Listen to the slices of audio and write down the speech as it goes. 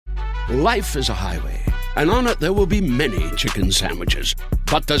Life is a highway, and on it there will be many chicken sandwiches.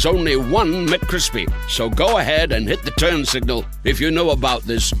 But there's only one McCrispy. So go ahead and hit the turn signal if you know about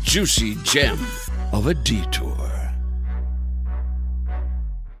this juicy gem of a detour.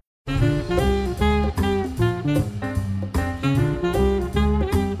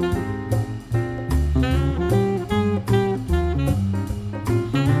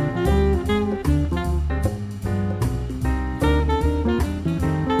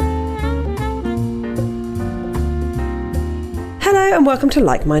 And welcome to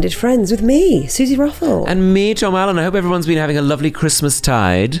Like-Minded Friends with me, Susie Ruffle. And me, Tom Allen. I hope everyone's been having a lovely Christmas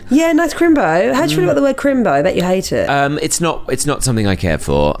tide. Yeah, nice crimbo. How do you feel about the word crimbo? I bet you hate it. It's not something I care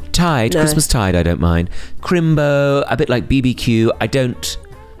for. Tide, no. Christmas tide, I don't mind. Crimbo, a bit like BBQ,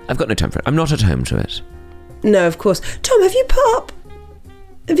 I've got no time for it. I'm not at home to it. No, of course. Tom, have you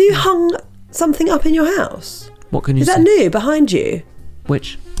hung something up in your house? What can you say? Is that new, behind you?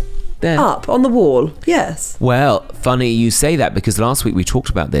 Which? There. Up on the wall, yes. Well, funny you say that, because last week we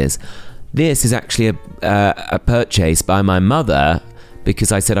talked about this. This is actually a purchase by my mother,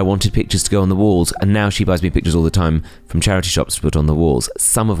 because I said I wanted pictures to go on the walls, and now she buys me pictures all the time from charity shops to put on the walls,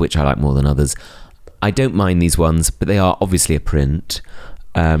 some of which I like more than others. I don't mind these ones, but they are obviously a print.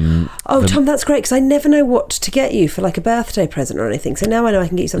 Tom, that's great, because I never know what to get you for like a birthday present or anything. So now I know I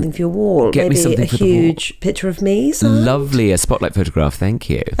can get you something for your wall. Get Maybe me something a for the wall. huge picture of me. Signed. Lovely, a spotlight photograph. Thank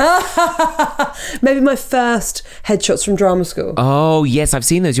you. Maybe my first headshots from drama school. Oh yes, I've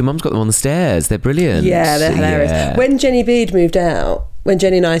seen those. Your mum's got them on the stairs. They're brilliant. Yeah, they're hilarious. Yeah. When Jenny Bede moved out, when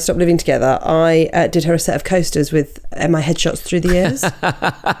Jenny and I stopped living together, I did her a set of coasters with my headshots through the years.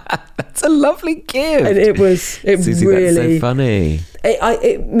 That's a lovely gift. And it Susie, really... that's so funny.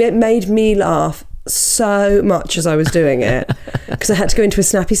 It made me laugh so much as I was doing it, because I had to go into a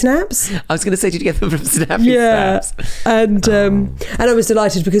Snappy Snaps. I was going to say, did you get them from Snappy Snaps? And I was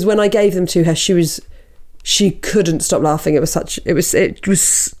delighted, because when I gave them to her, she couldn't stop laughing. It was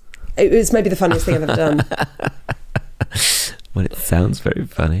maybe the funniest thing I've ever done. Well, it sounds very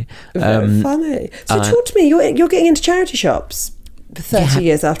funny. Very funny. So talk to me. You're getting into charity shops for 30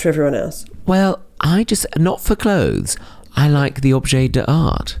 years after everyone else. Well, not for clothes. I like the objet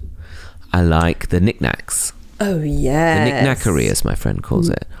d'art. I like the knickknacks. Oh, yes. The knickknackery, as my friend calls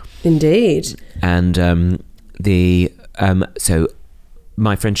it. Indeed. And so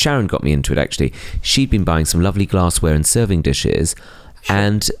my friend Sharon got me into it, actually. She'd been buying some lovely glassware and serving dishes,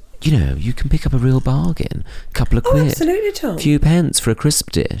 and you can pick up a real bargain. A couple of quid. Absolutely, Tom. A few pence for a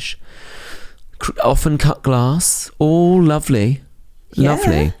crisp dish. Often cut glass. All lovely. Yeah.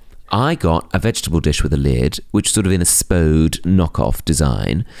 Lovely. I got a vegetable dish with a lid, which is sort of in a Spode knockoff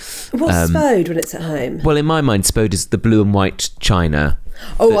design. What's Spode when it's at home? Well, in my mind, Spode is the blue and white china.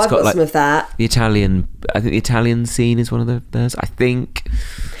 Oh, I've got some of that. I think the Italian scene is one of theirs, I think.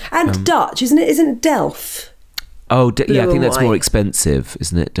 And Dutch, isn't it? Isn't Delft? Oh, I think that's more expensive,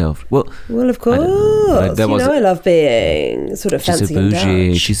 isn't it, Delft? Well, of course. I love being sort of fancy and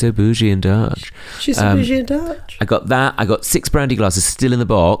Dutch. She's so bougie and Dutch. She's so bougie and Dutch. I got that. I got 6 brandy glasses still in the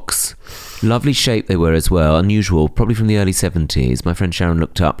box. Lovely shape they were as well. Unusual, probably from the early 70s. My friend Sharon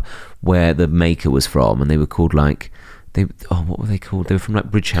looked up where the maker was from, and they were called what were they called? They were from like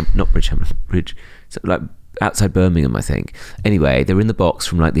outside Birmingham, I think. Anyway, they were in the box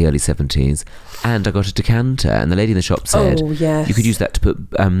from like the early 70s, and I got a decanter, and the lady in the shop said, "Oh, yes. You could use that to put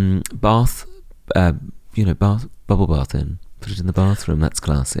bubble bath in. Put it in the bathroom. That's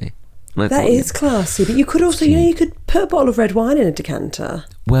classy." That is classy, but you could also, you could put a bottle of red wine in a decanter.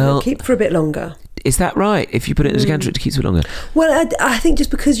 Well, keep for a bit longer. Is that right? If you put it in a decanter, it keeps it longer. Well, I think just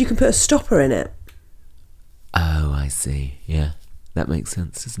because you can put a stopper in it. Oh, I see. Yeah. That makes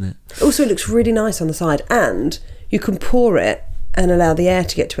sense, doesn't it? Also, it looks really nice on the side, and you can pour it and allow the air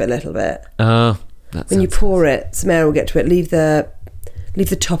to get to it a little bit. Oh, that's when you pour it, some air will get to it. Leave the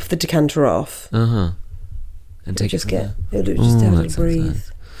top of the decanter off. And take it'll just have a little breathe.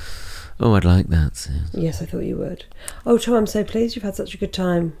 Nice. Oh, I'd like that. So. Yes, I thought you would. Oh, Tom, I'm so pleased you've had such a good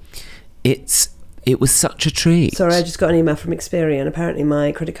time. It was such a treat. Sorry, I just got an email from Experian. Apparently,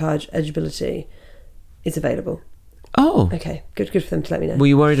 my credit card eligibility is available. Oh. Okay, good for them to let me know. Were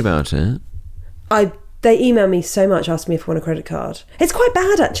you worried about it? They email me so much asking me if I want a credit card. It's quite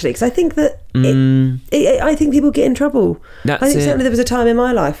bad, actually, because I think that I think people get in trouble. Certainly there was a time in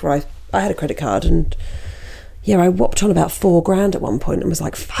my life where I had a credit card, and I whopped on about $4,000 at one point and was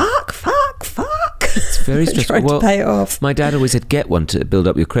like, fuck. It's very stressful. Trying to pay it off. My dad always said, get one to build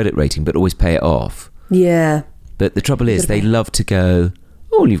up your credit rating, but always pay it off. Yeah. But the trouble is, they love to go,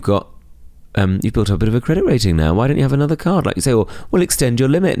 oh, you've built up a bit of a credit rating now. Why don't you have another card? Like you say, we'll extend your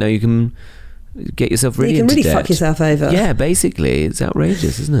limit. Now you can get yourself really into debt. You can really fuck yourself over. Yeah, basically. It's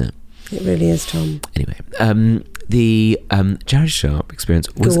outrageous, isn't it? It really is, Tom. Anyway, the charity shop experience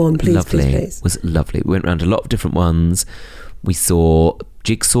was lovely. Please. Was lovely. We went around a lot of different ones. We saw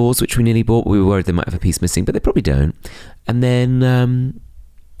jigsaws, which we nearly bought. We were worried they might have a piece missing, but they probably don't. And then,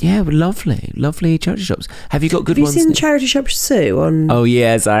 lovely charity shops. Have you got good ones? Have you seen Charity Shop Sue on? Oh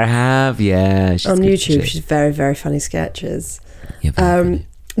yes, I have. Yeah, on YouTube. She's very, very funny sketches. Yeah, very funny.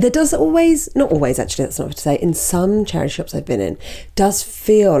 There does not always actually, that's not what to say, in some charity shops I've been in, does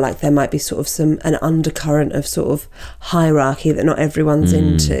feel like there might be sort of an undercurrent of sort of hierarchy that not everyone's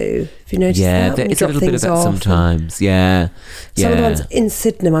into. Have you noticed that? Yeah, there is a little bit of that sometimes. Yeah. Some of the ones in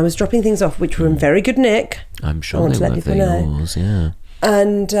Sydenham, I was dropping things off which were in very good nick. I'm sure they were. They're yours, yeah.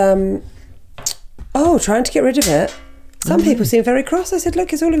 And, trying to get rid of it. Some people seem very cross. I said,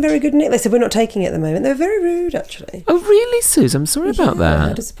 look, it's all in very good nick. They said, we're not taking it at the moment. They were very rude, actually. Oh, really, Suze? I'm sorry about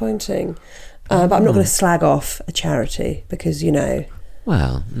that. Disappointing. But I'm not going to slag off a charity because,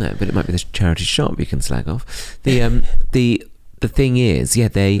 Well, no, but it might be the charity shop you can slag off. The thing is,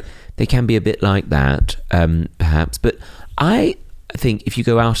 they can be a bit like that, perhaps. But I think if you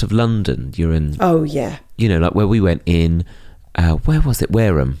go out of London, you're in... Oh, yeah. Like where we went in... where was it?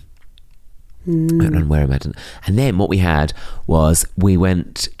 Wareham. And then what we had was we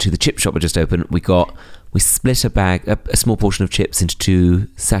went to the chip shop that just opened. We split a small portion of chips into two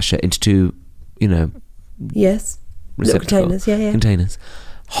yes, little containers. Containers.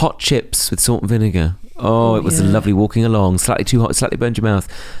 Hot chips with salt and vinegar. It was lovely walking along, slightly too hot, slightly burned your mouth.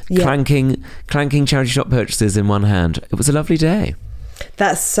 Clanking charity shop purchases in one hand. It was a lovely day.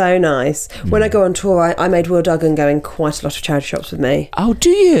 That's so nice. When I go on tour, I made Will Duggan go in quite a lot of charity shops with me. Oh, do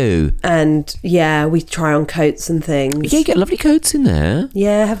you? And we try on coats and things. Yeah, you get lovely coats in there.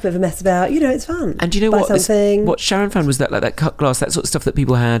 Yeah, have a bit of a mess about. It's fun. And do you know what Sharon found was that cut glass, that sort of stuff that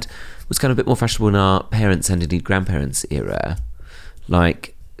people had was kind of a bit more fashionable in our parents' and indeed grandparents' era.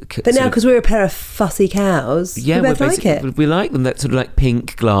 Like... But now, because we're a pair of fussy cows, we both like it. We like them, that sort of like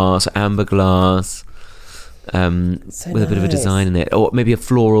pink glass, amber glass... with a bit of a design in it, or maybe a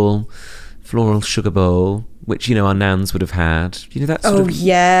floral sugar bowl, which our nans would have had. That sort of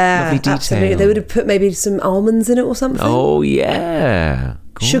lovely detail. Absolutely. They would have put maybe some almonds in it or something. Oh yeah,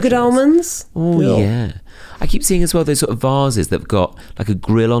 gorgeous. Sugared almonds. Oh yeah. I keep seeing as well those sort of vases that've got like a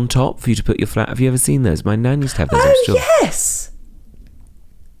grill on top for you to put your flat. Have you ever seen those? My nan used to have those.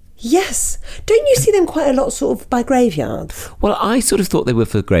 Yes. Don't you see them quite a lot sort of by graveyards? Well, I sort of thought they were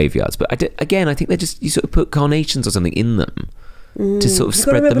for graveyards, but I think they're just, you sort of put carnations or something in them to sort of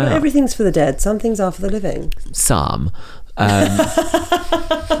spread them out. Everything's for the dead. Some things are for the living. Some.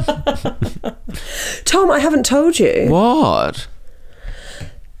 Tom, I haven't told you. What?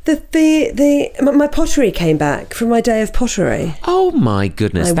 My pottery came back from my day of pottery. Oh my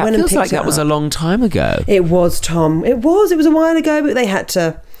goodness, that feels like that was a long time ago. It was, Tom. It was a while ago, but they had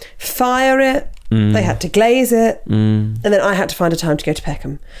to fire it, they had to glaze it, and then I had to find a time to go to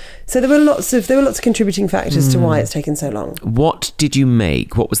Peckham. So there were lots of contributing factors to why it's taken so long. What did you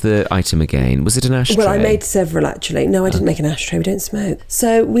make? What was the item again? Was it an ashtray? Well, I made several actually. No, I didn't make an ashtray. We don't smoke.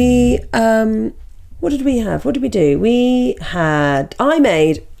 So we what did we have? What did we do? I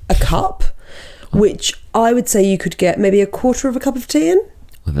made a cup, which I would say you could get maybe a quarter of a cup of tea in.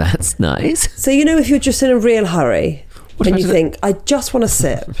 Well, that's nice. So if you're just in a real hurry and you think, I just want a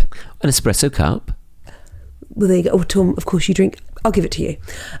sip. An espresso cup. Well, there you go. Oh, Tom, of course you drink. I'll give it to you.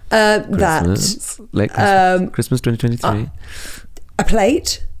 Christmas 2023. A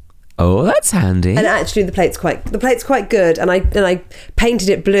plate. Oh, that's handy. And actually, the plate's quite good. And I painted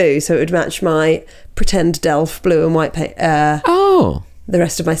it blue so it would match my pretend Delft blue and white paint. The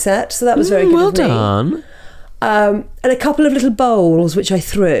rest of my set, so that was very good. Well done. And a couple of little bowls which I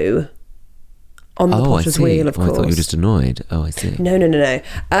threw on the potter's wheel, of course. I thought you were just annoyed. Oh, I see. No.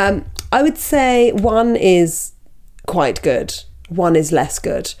 I would say one is quite good, one is less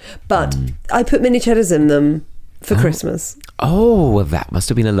good, but I put mini cheddars in them for Christmas. Oh, well, that must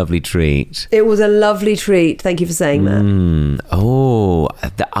have been a lovely treat. It was a lovely treat. Thank you for saying that. Oh,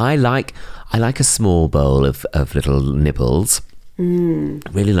 I like a small bowl of little nibbles.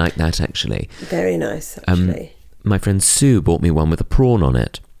 Really like that, actually. Very nice, actually. My friend Sue bought me one with a prawn on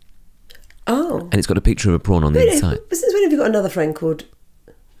it. Oh. And it's got a picture of a prawn on the inside. Since when have you got another friend called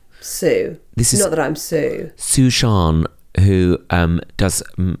Sue? Not that I'm Sue. Sue Shan, who does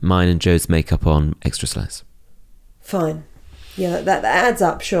mine and Joe's makeup on Extra Slice. Fine. Yeah, that adds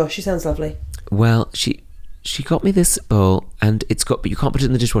up, sure. She sounds lovely. Well, she got me this bowl, and but you can't put it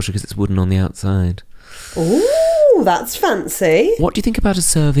in the dishwasher because it's wooden on the outside. Ooh, that's fancy. What do you think about a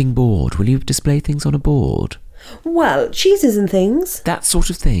serving board? Will you display things on a board? Well, cheeses and things. That sort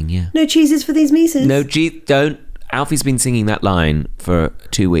of thing, yeah. No cheeses for these Mises. No, don't. Alfie's been singing that line for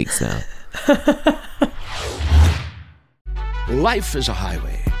 2 weeks now. Life is a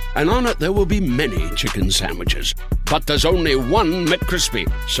highway, and on it there will be many chicken sandwiches. But there's only one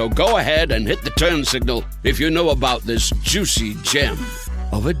McCrispy. So go ahead and hit the turn signal if you know about this juicy gem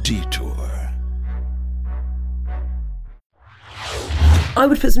of a detour. I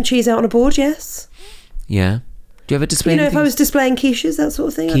would put some cheese out on a board, yes. Yeah. Do you ever display if I was displaying quiches, that sort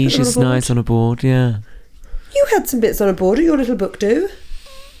of thing? Quiches nice on a board, yeah. You had some bits on a board at your little book do.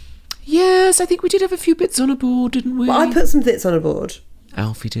 Yes, I think we did have a few bits on a board, didn't we? Well, I put some bits on a board.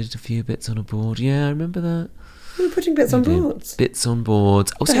 Alfie did a few bits on a board. Yeah, I remember that. We were putting bits on boards. Bits on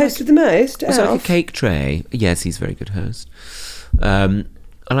boards. The host with the most. Also like a cake tray. Yes, he's a very good host. I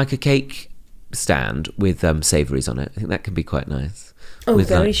like a cake stand with savouries on it. I think that can be quite nice. Oh,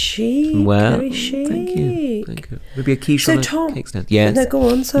 very chic. Well, very chic. Thank you. Maybe a quiche on a cake stand. Yes. No, go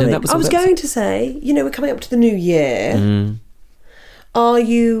on. Sorry. I was going to say, we're coming up to the new year. Mm. Are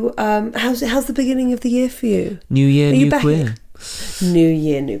you? How's the beginning of the year for you? New year, new queer. New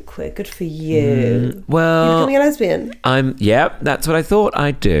year, new queer. Good for you. Well, you're becoming a lesbian. Yeah, that's what I thought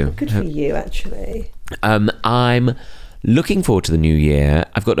I'd do. Good for you, actually. I'm looking forward to the new year.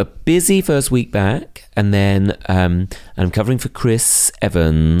 I've got a busy first week back, and then I'm covering for Chris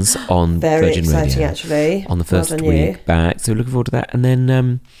Evans on Very Virgin exciting, Radio actually. on the first week back. So looking forward to that, and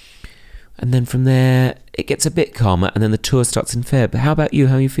then from there it gets a bit calmer, and then the tour starts in Feb. How about you?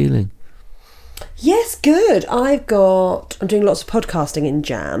 How are you feeling? Yes, good. I'm doing lots of podcasting in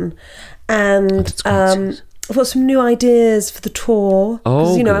Jan, and I've got some new ideas for the tour.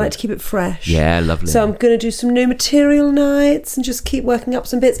 Oh, because, I like to keep it fresh. Yeah, lovely. So I'm going to do some new material nights and just keep working up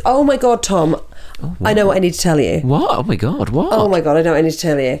some bits. Oh my God, Tom. I know what I need to tell you. What? Oh my God, what? Oh my God, I know what I need to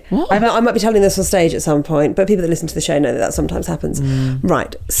tell you. What? I might be telling this on stage at some point, but people that listen to the show know that sometimes happens.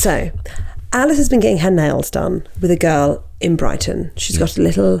 Right, so Alice has been getting her nails done with a girl in Brighton. She's got a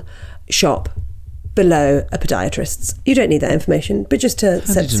little shop below a podiatrist's. You don't need that information, but just to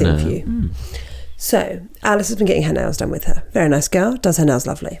set the scene for you. So Alice has been getting her nails done with her. Very nice girl, does her nails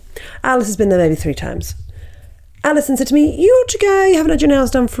lovely. Alice has been there maybe 3 times. Alison said to me, you ought to go, you haven't had your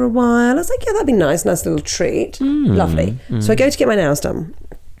nails done for a while. I was like, yeah, that'd be nice little treat. Lovely. So I go to get my nails done.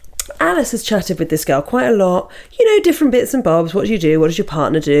 Alice has chatted with this girl quite a lot, different bits and bobs. What do you do? What does your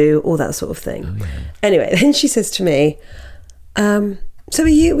partner do? All that sort of thing. Oh, yeah. Anyway, then she says to me, so do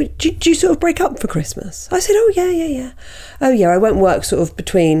you sort of break up for Christmas? I said, oh, yeah. Oh, yeah, I won't work sort of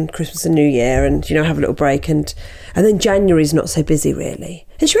between Christmas and New Year and, have a little break. And then January's not so busy, really.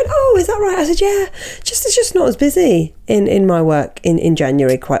 And she went, oh, is that right? I said, yeah, it's just not as busy in my work in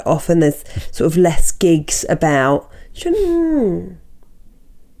January quite often. There's sort of less gigs about. She went,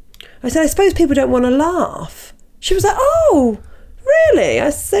 I said, I suppose people don't want to laugh. She was like, oh, really? I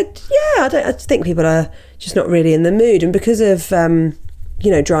said, yeah, I think people are just not really in the mood. And because of,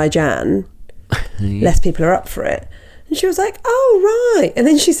 dry Jan, less people are up for it. And she was like, oh, right. And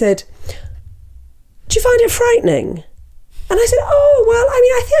then she said, do you find it frightening? And I said, oh, well,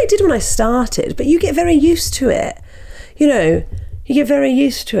 I think I did when I started, but you get very used to it. You get very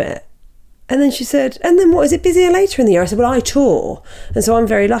used to it. And then she said, and then what, is it busier later in the year? I said, well, I tour. And so I'm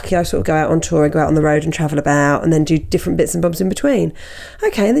very lucky. I sort of go out on tour, I go out on the road and travel about and then do different bits and bobs in between.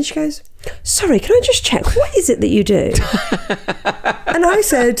 Okay, and then she goes, sorry, can I just check, what is it that you do? And I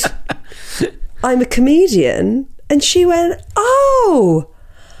said, I'm a comedian. And she went, oh,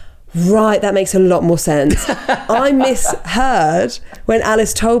 right, that makes a lot more sense. I misheard when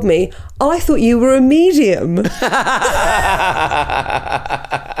Alice told me, I thought you were a medium.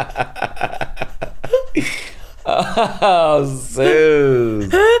 Oh,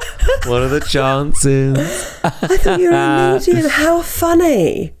 Zeus. What are the chances? I thought you were a medium. How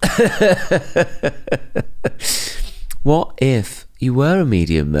funny. What if you were a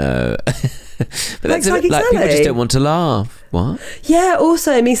medium, though? But that's a bit like people just don't want to laugh. What? Yeah,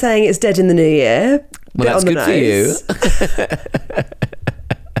 also me saying it's dead in the new year. Well, that's good for you.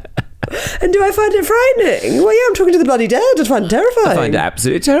 And do I find it frightening? Well, yeah, I'm talking to the bloody dead. I find it terrifying. I find it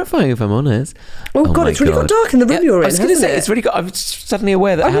absolutely terrifying, if I'm honest. Oh God, it's really got dark in the room you're in, hasn't it? It's really got... I'm suddenly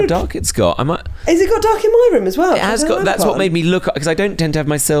aware that how dark it's got. Has it got dark in my room as well? It has got... That's what made me look... Because I don't tend to have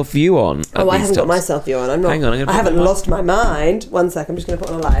my self-view on. Oh, I haven't got my self-view on. I'm not... Hang on, I haven't lost my mind. 1 sec, I'm just going to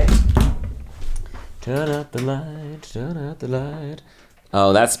put on a light. Turn out the light, turn out the light.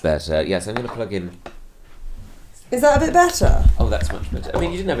 Oh, that's better. Yes, I'm going to plug in... Is that a bit better? Oh, that's much better. I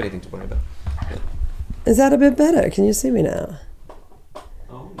mean, you didn't have anything to worry about. Is that a bit better? Can you see me now?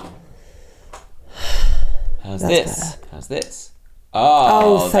 Oh. How's this?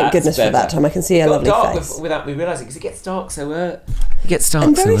 Oh, thank goodness better. for that, Tom. I can see a lovely face. Without me realising, because it gets dark so It gets dark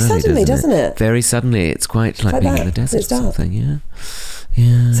and very so early, suddenly, doesn't it? Very suddenly. It's quite like being in the desert or something, yeah.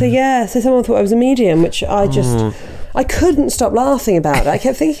 So someone thought I was a medium, which I couldn't stop laughing about it. I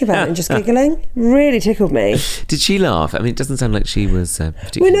kept thinking about it and just giggling. Really tickled me. Did she laugh? I mean, it doesn't sound like she was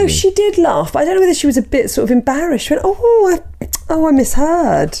particularly... Well, no, she did laugh, but I don't know whether she was a bit sort of embarrassed. She went, I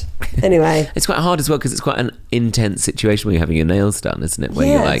misheard. Anyway. It's quite hard as well, because it's quite an intense situation when you're having your nails done, isn't it? Where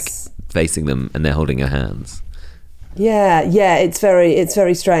you're like facing them and they're holding your hands. Yeah, it's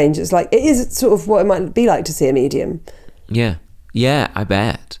very strange. It's like, it is sort of what it might be like to see a medium. Yeah, I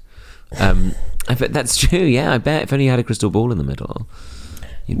bet. I bet that's true. Yeah, I bet if only you had a crystal ball in the middle.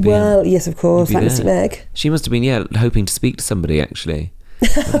 Yes, of course, like Mystic Meg. She must have been, hoping to speak to somebody actually. Do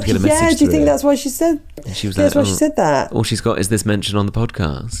you think that's why she said? She was that's why she said that. All she's got is this mention on the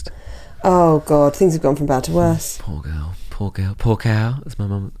podcast. Oh God, things have gone from bad to worse. Poor cow. As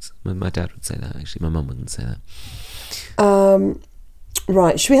my dad would say that. Actually, my mum wouldn't say that.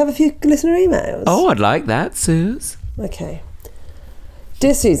 Right, should we have a few listener emails? Oh, I'd like that, Suze. Okay.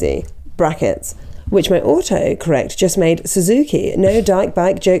 Dear Susie, brackets, which my autocorrect just made Suzuki, no dyke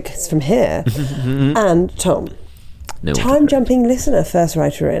bike jokes from here, and Tom. No time jumping listener, first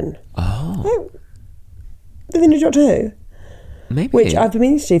writer in. Oh. Within Doctor Who? Maybe. Which I've been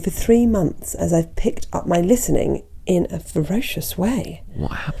meaning to do for 3 months as I've picked up my listening in a ferocious way.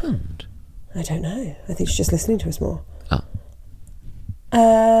 What happened? I don't know. I think she's just listening to us more. Oh.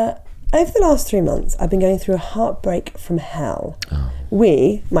 Over the last 3 months, I've been going through a heartbreak from hell. Oh.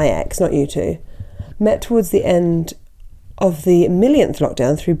 We, my ex, not you two, met towards the end of the millionth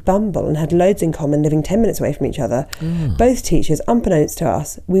lockdown through Bumble and had loads in common, living 10 minutes away from each other. Both teachers, unbeknownst to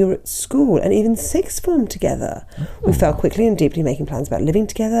us, we were at school and even sixth form together. We fell quickly and deeply, making plans about living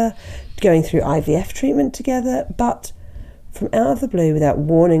together, going through IVF treatment together, but from out of the blue, without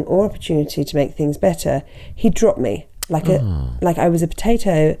warning or opportunity to make things better, he dropped me like I was a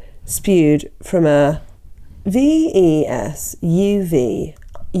potato spewed from a VESUVUS.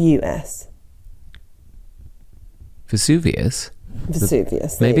 Vesuvius?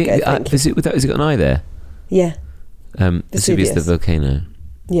 Vesuvius. Maybe. Has it got an eye there? Yeah. Vesuvius the volcano.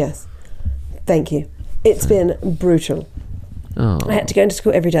 Yes. Thank you. It's been brutal. Oh. I had to go into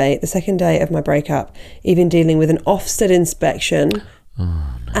school every day, the second day of my breakup, even dealing with an Ofsted inspection.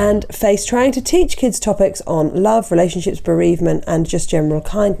 And face trying to teach kids topics on love, relationships, bereavement, and just general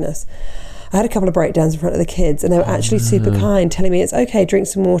kindness. I had a couple of breakdowns in front of the kids, and they were actually super kind, telling me it's okay, drink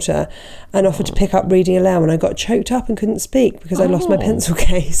some water, and offered to pick up reading aloud when I got choked up and couldn't speak because I lost my pencil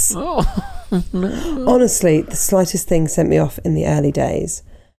case. No. Honestly, the slightest thing sent me off in the early days.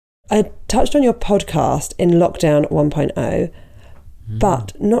 I touched on your podcast in Lockdown 1.0,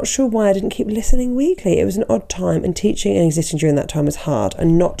 but not sure why I didn't keep listening weekly. It was an odd time, and teaching and existing during that time was hard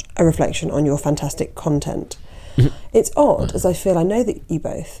and not a reflection on your fantastic content. It's odd, as I feel I know that you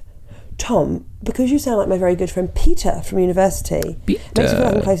both. Tom, because you sound like my very good friend Peter from university, makes me feel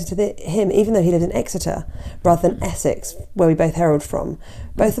like I'm closer to him, even though he lives in Exeter rather than Essex, where we both herald from.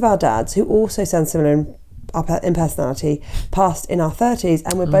 Both of our dads, who also sound similar in personality, passed in our 30s,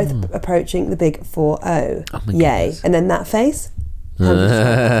 and we're both approaching the big 4-0. Yay. Goodness. And then that face,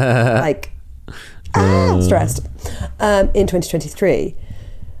 like, stressed, in 2023.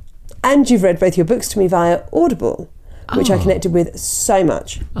 And you've read both your books to me via Audible, which I connected with so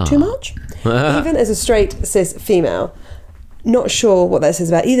much. Too much? Even as a straight cis female, not sure what that says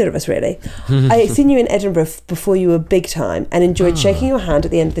about either of us, really. I seen you in Edinburgh before you were big time and enjoyed shaking your hand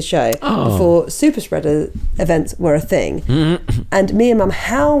at the end of the show before super spreader events were a thing. And me and Mum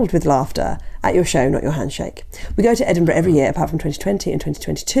howled with laughter at your show, not your handshake. We go to Edinburgh every year apart from 2020 and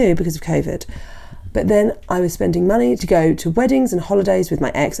 2022 because of COVID. But then I was spending money to go to weddings and holidays with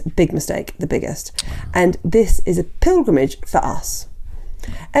my ex. Big mistake, the biggest. And this is a pilgrimage for us.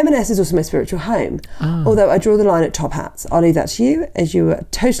 M&S is also my spiritual home, although I draw the line at top hats. I'll leave that to you, as you are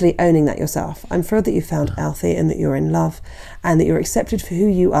totally owning that yourself. I'm thrilled that you found Alfie and that you're in love and that you're accepted for who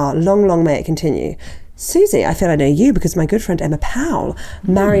you are. Long, long may it continue. Susie, I feel I know you because my good friend Emma Powell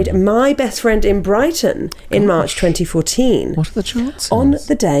married my best friend in Brighton in March 2014. What are the chances? On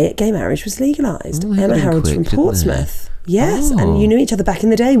the day gay marriage was legalised. Emma heralds from Portsmouth. Yes, and you knew each other back in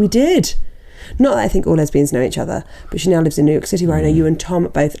the day. We did. Not that I think all lesbians know each other, but she now lives in New York City, where I know you and Tom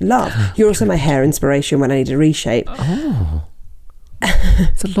both love. You're also my hair inspiration when I need a reshape.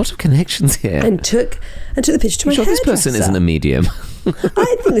 There's a lot of connections here. And took the picture to my hairdresser. This person isn't a medium.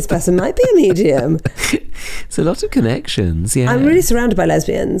 I think this person might be a medium. It's a lot of connections, yeah. I'm really surrounded by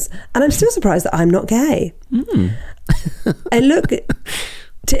lesbians, and I'm still surprised that I'm not gay. And look,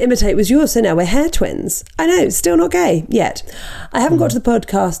 to imitate was yours, so now we're hair twins. I know, still not gay yet. I haven't got to the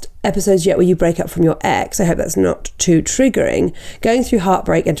podcast episodes yet where you break up from your ex. I hope that's not too triggering. Going through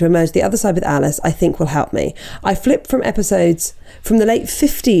heartbreak and to emerge the other side with Alice, I think will help me. I flipped from episodes from the late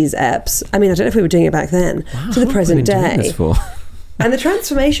 50s eps, I mean, I don't know if we were doing it back then, to the present day. And the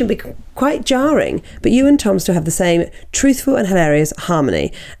transformation be quite jarring, but you and Tom still have the same truthful and hilarious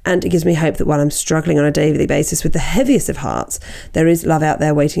harmony, and it gives me hope that while I'm struggling on a daily basis with the heaviest of hearts, there is love out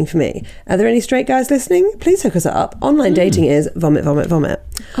there waiting for me. Are there any straight guys listening? Please hook us up. Online dating is vomit, vomit, vomit.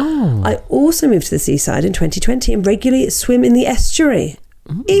 Oh. I also moved to the seaside in 2020 and regularly swim in the estuary,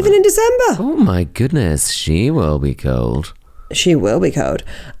 even in December. Oh my goodness, she will be cold. She will be cold.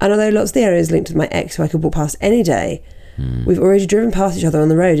 And although lots of the areas linked with my ex who I could walk past any day, we've already driven past each other on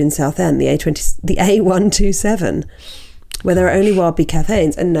the road in Southend, the A127, where there are only Wild Bee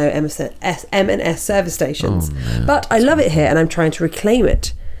cafes and no M&S service stations. Oh, no. But I love it here, and I'm trying to reclaim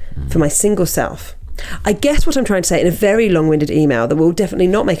it for my single self. I guess what I'm trying to say in a very long-winded email that will definitely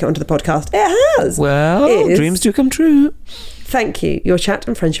not make it onto the podcast, it has. Well, dreams do come true. Thank you. Your chat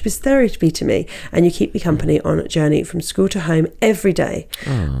and friendship is therapy to me, and you keep me company on a journey from school to home every day.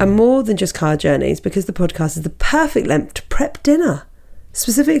 And more than just car journeys, because the podcast is the perfect length to prep dinner,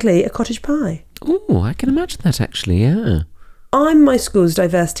 specifically a cottage pie. Oh, I can imagine that actually, yeah. I'm my school's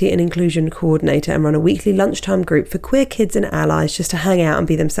diversity and inclusion coordinator and run a weekly lunchtime group for queer kids and allies just to hang out and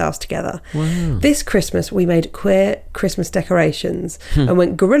be themselves together. Wow. This Christmas, we made queer Christmas decorations and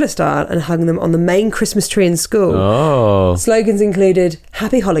went guerrilla style and hung them on the main Christmas tree in school. Oh. Slogans included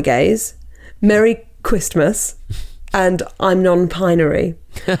Happy Holidays, Merry Christmas, and I'm non-binary.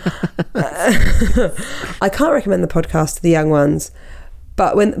 I can't recommend the podcast to the young ones,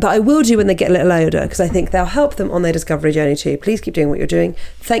 but I will do when they get a little older, because I think they'll help them on their discovery journey too. Please keep doing what you're doing.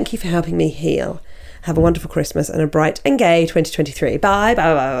 Thank you for helping me heal. Have a wonderful Christmas and a bright and gay 2023. Bye,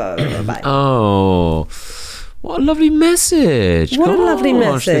 bye, bye, bye, bye. Oh, what a lovely message. What a lovely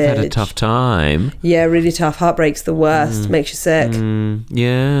message. They've had a tough time. Yeah, really tough. Heartbreak's the worst. Makes you sick.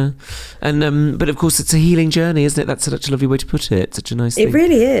 Yeah. And but of course it's a healing journey, isn't it? That's such a lovely way to put it. Such a nice thing. It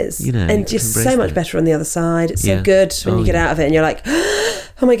really is. You know, and just so much better on the other side. It's so good when you get out of it and you're like,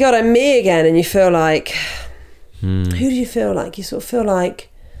 oh my God, I'm me again. And you feel like, who do you feel like? You sort of feel like,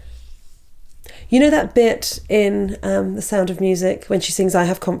 you know that bit in The Sound of Music when she sings I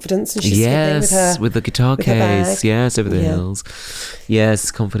Have Confidence and she's skipping with the guitar case, yes, over the hills.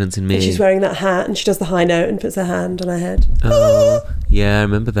 Yes, confidence in me. And she's wearing that hat and she does the high note and puts her hand on her head. Oh, yeah, I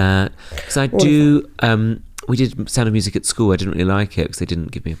remember that. Because I do, we did Sound of Music at school. I didn't really like it because they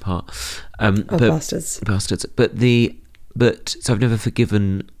didn't give me a part. Bastards. Bastards. So I've never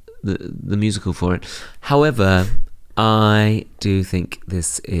forgiven the musical for it. However, I do think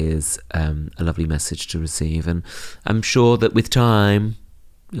this is a lovely message to receive, and I'm sure that with time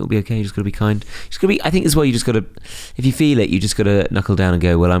it'll be okay. You just got to be kind. I think as well, you just got to, if you feel it, you just got to knuckle down and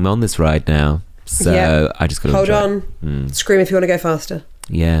go, well, I'm on this ride now, so I just got to hold on. Scream if you want to go faster.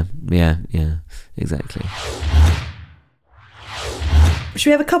 Yeah, exactly. Should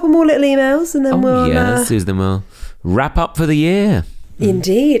we have a couple more little emails and then we'll wrap up for the year.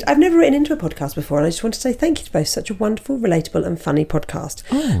 Indeed. I've never written into a podcast before, and I just want to say thank you to both. Such a wonderful, relatable and funny podcast.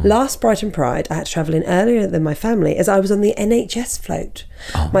 Last Brighton Pride, I had to travel in earlier than my family as I was on the NHS float.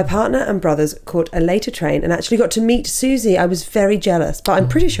 My partner and brothers caught a later train and actually got to meet Susie. I was very jealous, but I'm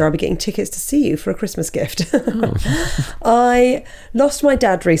pretty sure I'll be getting tickets to see you for a Christmas gift. I lost my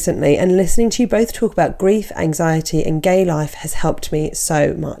dad recently, and listening to you both talk about grief, anxiety and gay life has helped me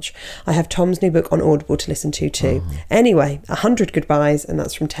so much. I have Tom's new book on Audible to listen to too. Anyway, 100 goodbyes, and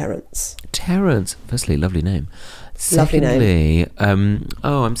that's from Terence. Terence, firstly, lovely name. Secondly,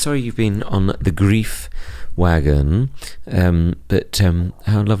 I'm sorry you've been on the grief wagon, but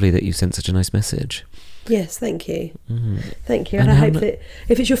how lovely that you sent such a nice message. Yes, thank you. Thank you. And I hope that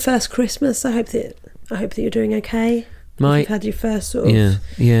if it's your first Christmas, I hope that you're doing okay. You've had your first sort of...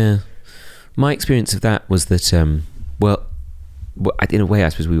 Yeah. My experience of that was that, in a way, I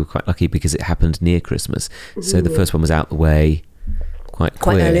suppose we were quite lucky because it happened near Christmas. So the first one was out the way quite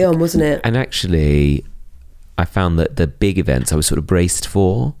early on, wasn't it? And actually, I found that the big events I was sort of braced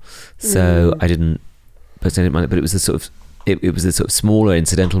for. So I didn't mind it, but it was the sort of... It was the sort of smaller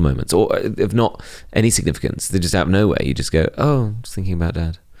incidental moments, or of not any significance. They're just out of nowhere. You just go, "Oh, I'm just thinking about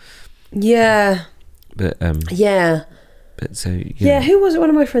Dad." Yeah. But yeah. But so who was it? One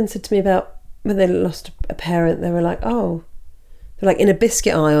of my friends said to me about when they lost a parent. They were like, "Oh," they're like in a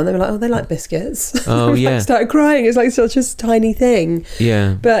biscuit aisle, and they were like, "Oh, they like biscuits." Oh yeah. Started crying. It's like such a tiny thing.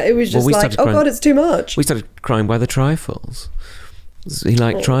 Yeah. But it was just like, "Oh God, it's too much." We started crying by the trifles. He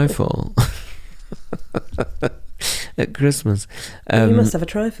liked trifle. at Christmas. You must have a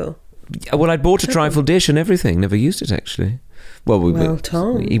trifle. Well, I'd bought a trifle dish and everything. Never used it, actually. Well,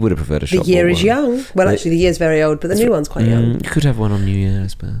 Tom, he would have preferred a shop. The year is young. Well, actually, the year's very old, but the new one's quite young. You could have one on New Year, I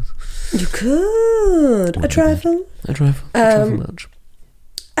suppose. You could. A trifle. A trifle lunch.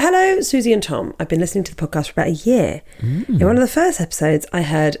 Hello, Susie and Tom. I've been listening to the podcast for about a year. In one of the first episodes, I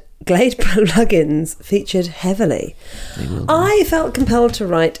heard Glade plugins featured heavily. I felt compelled to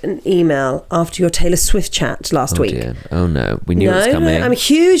write an email after your Taylor Swift chat last week. Dear. Oh no, we knew it was coming. No, I'm a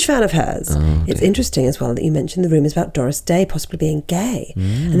huge fan of hers. It's interesting as well that you mentioned the rumours about Doris Day possibly being gay.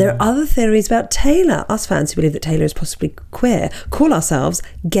 And there are other theories about Taylor. Us fans who believe that Taylor is possibly queer call ourselves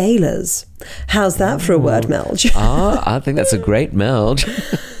gaylers. How's that for a word meld? I think that's a great meld.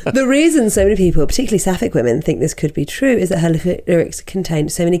 The reason so many people, particularly sapphic women, think this could be true is that her lyrics contain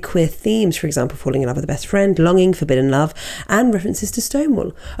so many queer themes, for example, falling in love with a best friend, longing, forbidden love, and references to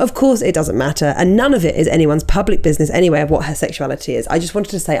Stonewall. Of course, it doesn't matter, and none of it is anyone's public business anyway of what her sexuality is. I just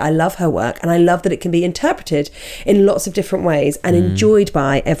wanted to say I love her work, and I love that it can be interpreted in lots of different ways and enjoyed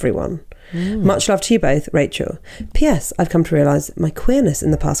by everyone. Much love to you both, Rachel. P.S. I've come to realise my queerness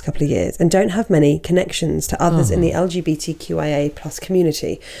in the past couple of years and don't have many connections to others in the LGBTQIA plus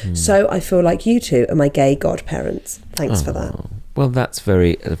community. So I feel like you two are my gay godparents. Thanks for that. Well, that's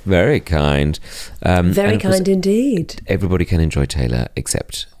very, very kind. Very kind indeed. Everybody can enjoy Taylor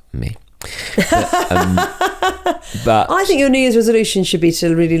except me. But I think your New Year's resolution should be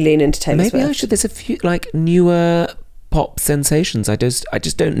to really lean into Taylor Swift. Maybe I should. There's a few newer pop sensations. I just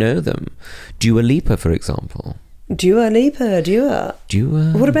don't know them. Dua Lipa, for example. Dua Lipa.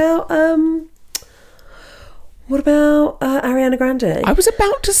 What about Ariana Grande? I was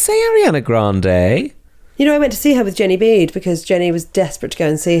about to say Ariana Grande. You know, I went to see her with Jenny Bede because Jenny was desperate to go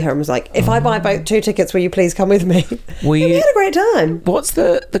and see her and was like, if I buy both 2 tickets, will you please come with me? We had a great time. What's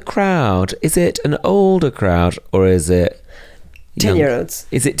the crowd? Is it an older crowd or is it 10-year-olds?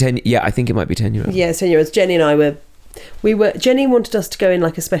 Is it 10? Yeah, I think it might be 10-year-olds. Yeah, 10-year-olds. Jenny and I were Jenny wanted us to go in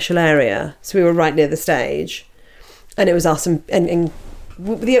like a special area, so we were right near the stage, and it was us and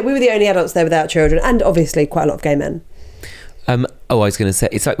we were the only adults there without children, and obviously quite a lot of gay men. I was going to say,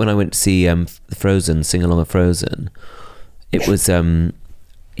 it's like when I went to see Frozen, sing along of Frozen. It was and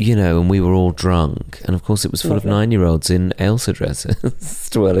we were all drunk, and of course it was full of 9-year-olds in Elsa dresses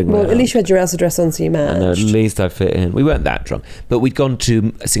twirling around. Well, at least you had your Elsa dress on, so you matched. I know, at least I fit in. We weren't that drunk, but we'd gone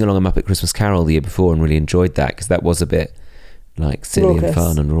to sing along a Muppet Christmas Carol the year before and really enjoyed that because that was a bit like silly and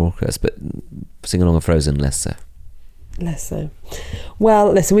fun and raucous, but sing along a Frozen less so.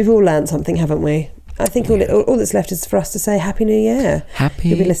 Well, listen, we've all learned something, haven't we? I think all that's left is for us to say Happy New Year.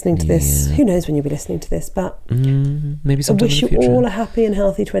 You'll be listening to this. Who knows when you'll be listening to this, but maybe sometime I wish in the future. you all a happy and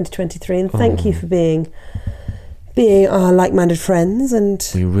healthy 2023, and thank you for being our like-minded friends, and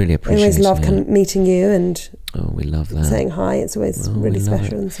we really appreciate it. We always love meeting you, and we love that. Saying hi, it's always really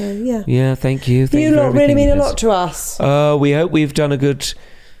special, and so yeah, thank you. You lot really mean a lot to us. We hope we've done a good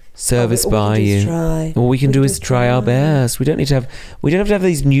service by you. All we can do is try our best. We don't have to have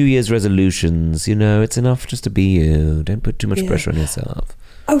these New Year's resolutions. It's enough just to be you. Don't put too much pressure on yourself.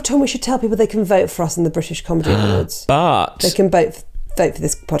 Oh, Tom, we should tell people they can vote for us in the British Comedy Awards. But they can vote for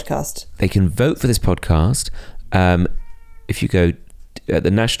this podcast. They can vote for this podcast. If you go at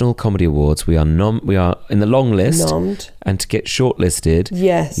the National Comedy Awards, we are in the long list. Nommed. And to get shortlisted,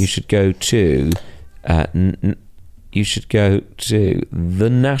 yes, you should go to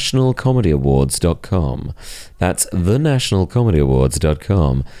thenationalcomedyawards.com. That's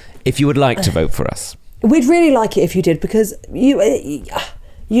thenationalcomedyawards.com. If you would like to vote for us, we'd really like it if you did, because you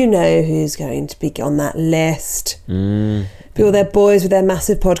know who's going to be on that list. People, they're boys with their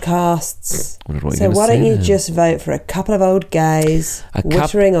massive podcasts. So why don't you just vote for a couple of old gays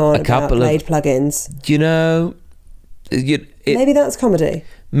wittering on about Glade plugins? Maybe that's comedy.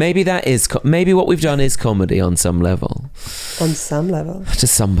 Maybe that is. Maybe what we've done is comedy on some level. On some level. To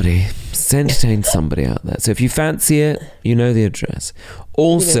somebody. To entertain somebody out there. So if you fancy it, you know the address.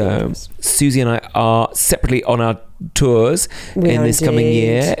 Also, Susie and I are separately on our tours in this coming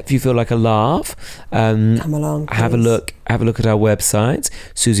year. If you feel like a laugh, come along. Please. Have a look at our websites,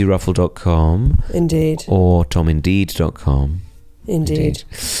 susieruffle.com. Indeed. Or tomindeed.com. Indeed.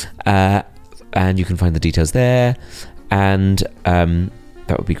 And you can find the details there. And that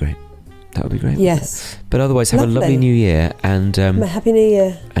would be great. Yes. But otherwise, have a lovely new year, and a happy new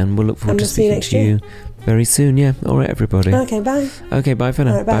year. And we'll look forward to speaking to you very soon. Yeah. All right, everybody. Okay. Bye. Okay. Bye for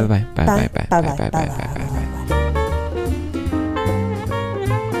now. Right, bye. Bye. Bye. Bye. Bye. Bye. Bye. Bye. Bye. Bye. Bye. Bye.